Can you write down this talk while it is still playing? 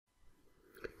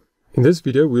In this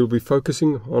video, we'll be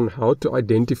focusing on how to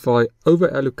identify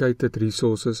overallocated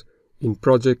resources in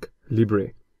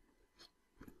ProjectLibre.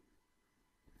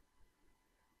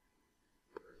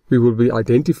 We will be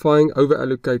identifying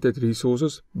overallocated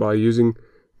resources by using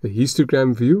the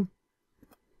Histogram View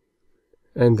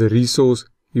and the Resource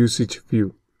Usage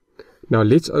View. Now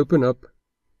let's open up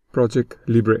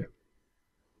ProjectLibre.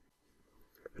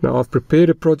 Now I've prepared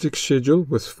a project schedule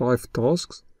with 5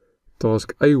 tasks,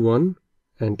 task A1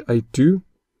 and A2,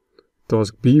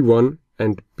 task B1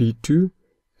 and B2,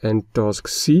 and task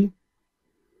C,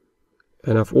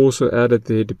 and I've also added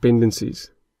their dependencies.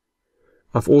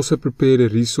 I've also prepared a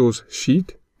resource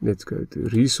sheet. Let's go to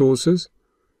resources.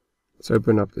 Let's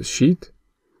open up the sheet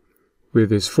where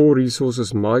there's 4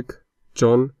 resources: Mike,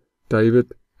 John,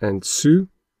 David, and Sue,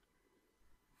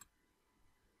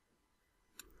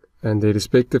 and their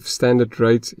respective standard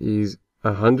rates is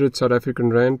 100 South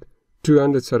African Rand,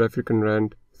 200 South African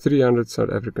Rand, 300 South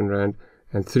African Rand,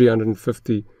 and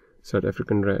 350 South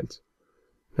African Rands.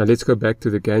 Now let's go back to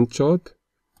the Gantt chart,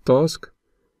 task,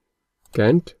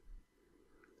 Gantt,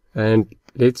 and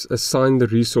let's assign the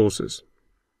resources.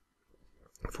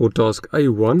 For task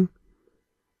A1,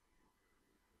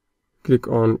 click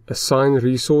on Assign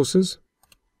Resources,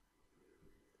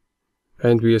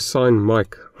 and we assign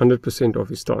Mike 100% of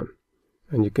his time.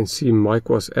 And you can see Mike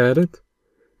was added.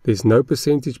 There's no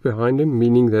percentage behind him,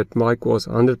 meaning that Mike was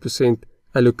 100%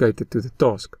 allocated to the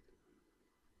task.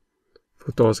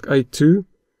 For task A2,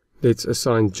 let's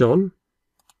assign John.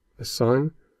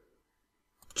 Assign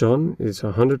John is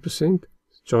 100%.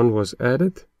 John was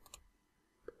added.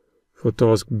 For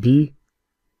task B1,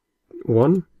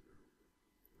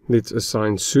 let's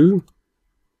assign Sue.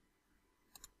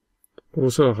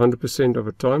 Also 100% of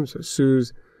the time, so Sue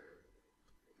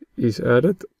is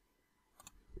added.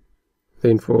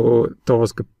 Then for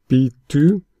task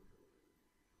B2,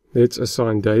 let's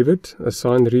assign David,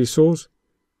 assign resource,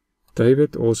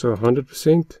 David also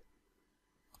 100%.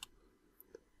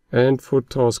 And for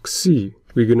task C,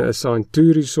 we're going to assign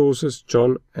 2 resources,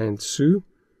 John and Sue.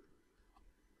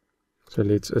 So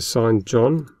let's assign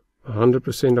John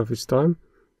 100% of his time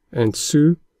and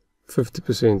Sue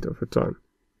 50% of the time.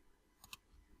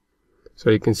 So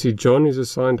you can see John is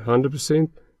assigned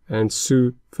 100% and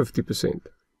Sue 50%.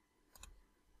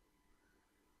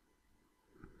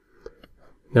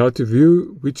 Now to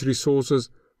view which resources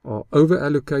are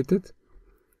overallocated,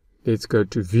 let's go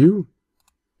to View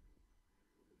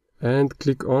and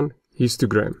click on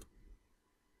Histogram.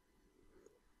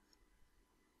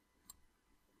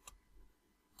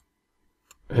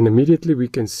 And immediately we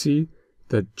can see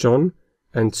that John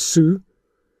and Sue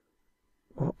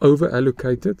are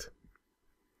overallocated.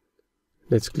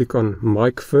 Let's click on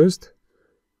Mike first.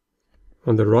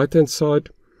 On the right hand side,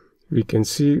 we can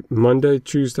see Monday,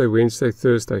 Tuesday, Wednesday,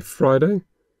 Thursday, Friday,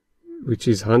 which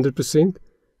is 100%,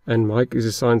 and Mike is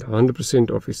assigned 100%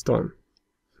 of his time.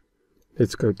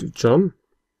 Let's go to John.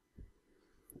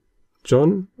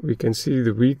 John, we can see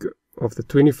the week of the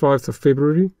 25th of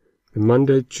February, the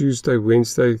Monday, Tuesday,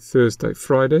 Wednesday, Thursday,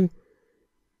 Friday.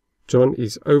 John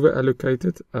is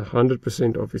overallocated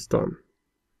 100% of his time.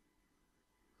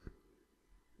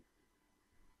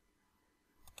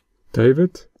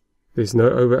 David, there's no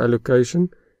overallocation,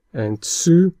 and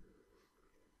Sue,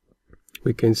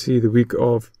 we can see the week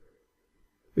of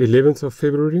 11th of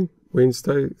February,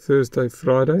 Wednesday, Thursday,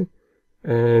 Friday,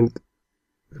 and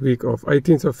the week of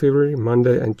 18th of February,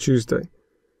 Monday and Tuesday.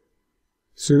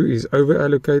 Sue is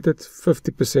overallocated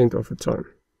 50% of the time.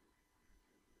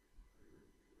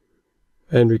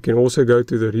 And we can also go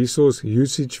to the Resource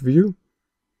Usage View.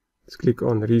 Let's click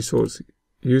on Resource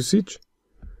Usage.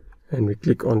 And we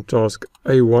click on task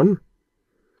A1.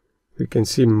 We can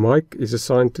see Mike is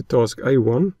assigned to task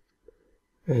A1.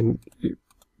 And if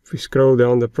we scroll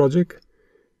down the project,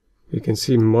 you can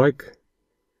see Mike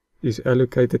is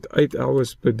allocated 8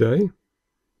 hours per day.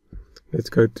 Let's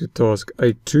go to task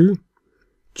A2.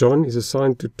 John is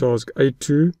assigned to task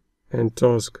A2 and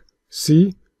task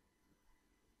C.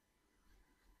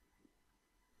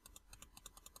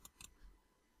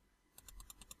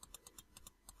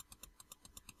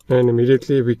 And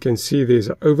immediately we can see there's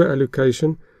an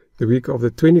overallocation the week of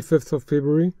the 25th of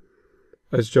February,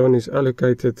 as John is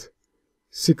allocated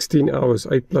 16 hours,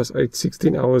 8 plus 8,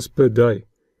 16 hours per day.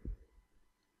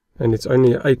 And it's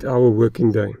only an 8-hour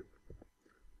working day.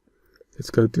 Let's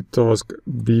go to task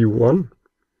B1.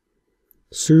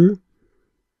 Sue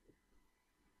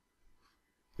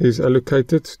is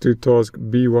allocated to task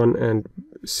B1 and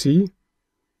C.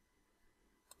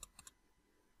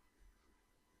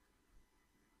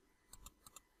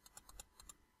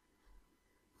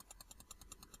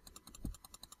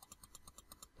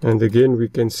 And again, we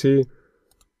can see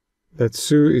that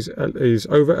Sue is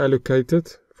over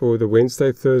allocated for the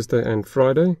Wednesday, Thursday and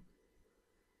Friday.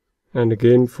 And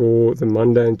again for the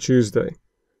Monday and Tuesday.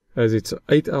 As it's an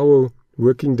 8-hour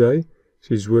working day,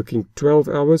 she's working 12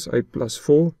 hours, 8 plus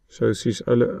 4, so she's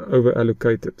over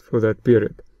allocated for that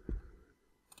period.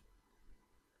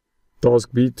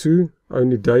 Task B2,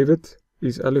 only David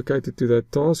is allocated to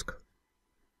that task.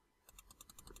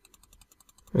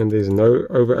 And there's no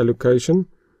over allocation.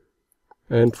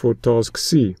 And for task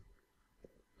C,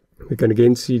 we can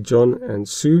again see John and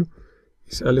Sue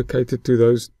is allocated to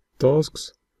those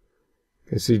tasks. You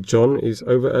can see John is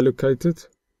over allocated.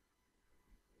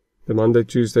 The Monday,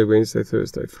 Tuesday, Wednesday,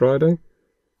 Thursday, Friday.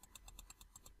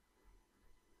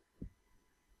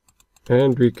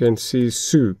 And we can see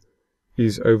Sue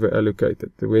is over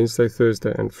allocated. The Wednesday,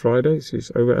 Thursday and Friday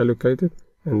she's over allocated,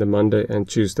 and the Monday and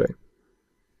Tuesday.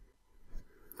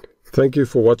 Thank you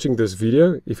for watching this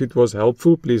video. If it was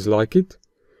helpful, please like it.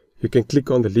 You can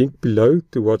click on the link below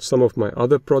to watch some of my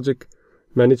other project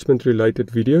management related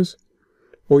videos,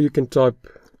 or you can type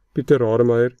Pieter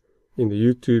Rademacher in the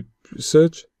YouTube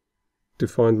search to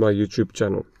find my YouTube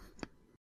channel.